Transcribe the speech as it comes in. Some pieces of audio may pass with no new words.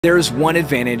There is one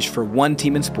advantage for one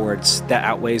team in sports that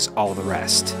outweighs all the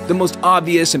rest. The most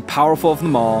obvious and powerful of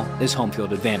them all is home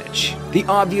field advantage. The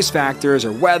obvious factors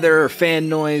are weather or fan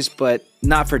noise, but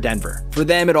not for Denver. For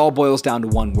them, it all boils down to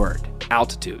one word: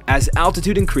 altitude. As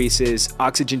altitude increases,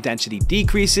 oxygen density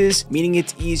decreases, meaning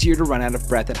it's easier to run out of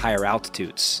breath at higher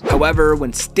altitudes. However,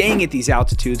 when staying at these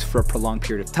altitudes for a prolonged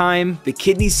period of time, the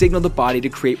kidneys signal the body to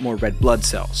create more red blood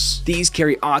cells. These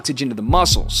carry oxygen to the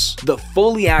muscles. The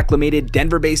fully acclimated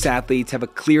Denver-based athletes have a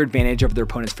clear advantage over their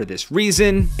opponents for this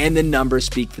reason, and the numbers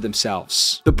speak for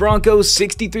themselves. The Broncos'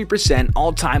 63%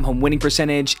 all-time home winning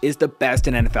percentage is the best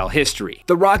in NFL history.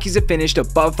 The Rockies have finished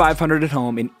above 500 at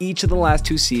home in each of the last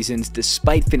two seasons,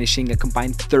 despite finishing a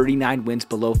combined 39 wins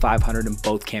below 500 in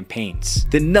both campaigns.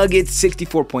 The Nuggets'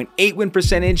 64.8 win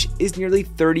percentage is nearly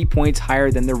 30 points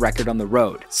higher than their record on the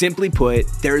road. Simply put,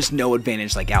 there is no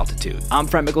advantage like altitude. I'm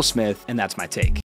Frank Michael Smith, and that's my take.